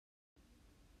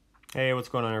Hey, what's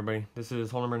going on, everybody? This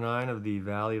is hole number 9 of the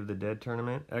Valley of the Dead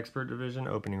Tournament Expert Division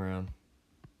opening round.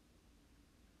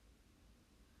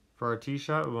 For our tee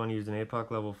shot, we want to use an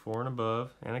APOC level 4 and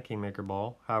above and a Kingmaker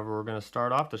ball. However, we're going to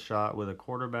start off the shot with a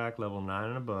quarterback level 9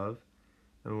 and above,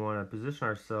 and we want to position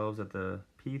ourselves at the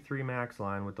P3 max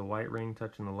line with the white ring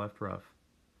touching the left rough.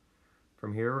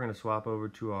 From here, we're going to swap over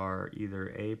to our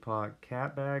either APOC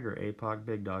cat bag or APOC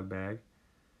big dog bag.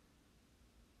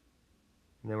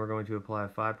 And then we're going to apply a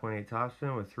 5.8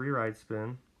 topspin with 3 right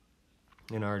spin.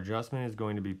 And our adjustment is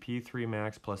going to be P3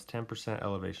 max plus 10%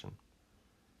 elevation.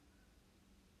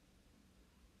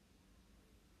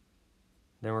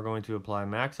 Then we're going to apply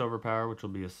max overpower, which will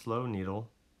be a slow needle,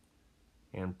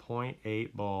 and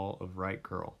 0.8 ball of right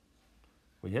curl.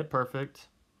 We hit perfect.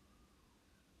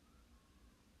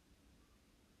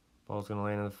 Ball's going to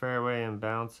land in the fairway and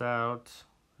bounce out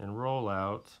and roll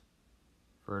out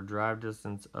for a drive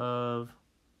distance of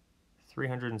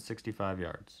 365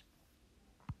 yards.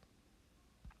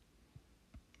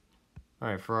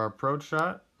 Alright, for our approach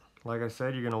shot, like I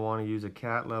said, you're going to want to use a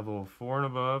cat level 4 and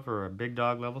above or a big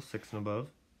dog level 6 and above.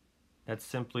 That's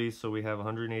simply so we have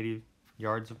 180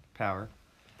 yards of power.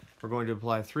 We're going to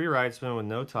apply 3 right spin with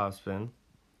no top spin.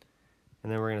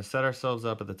 And then we're going to set ourselves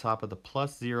up at the top of the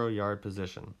plus 0 yard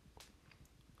position.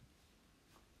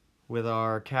 With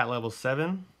our cat level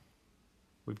 7,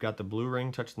 we've got the blue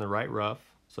ring touching the right rough.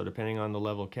 So depending on the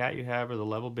level cat you have or the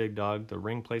level big dog, the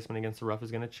ring placement against the rough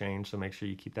is going to change, so make sure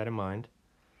you keep that in mind.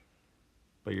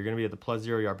 But you're going to be at the plus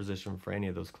 0 yard position for any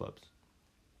of those clubs.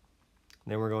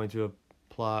 Then we're going to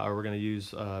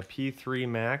use P3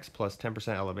 max plus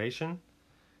 10% elevation,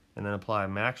 and then apply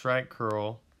max right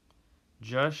curl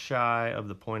just shy of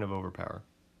the point of overpower.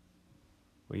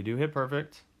 We do hit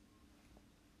perfect.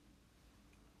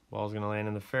 Ball's going to land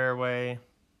in the fairway,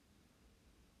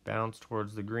 bounce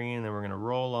towards the green, then we're going to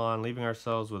roll on, leaving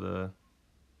ourselves with a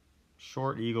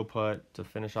short eagle putt to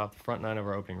finish off the front 9 of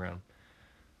our opening round.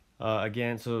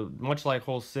 Again, so much like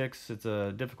hole 6, it's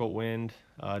a difficult wind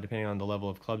depending on the level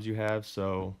of clubs you have.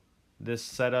 So this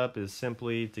setup is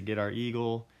simply to get our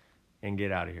eagle and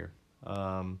get out of here.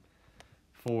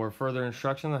 For further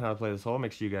instruction on how to play this hole,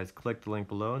 make sure you guys click the link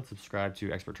below and subscribe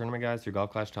to Expert Tournament Guides through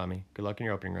Golf Clash Tommy. Good luck in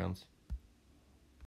your opening rounds.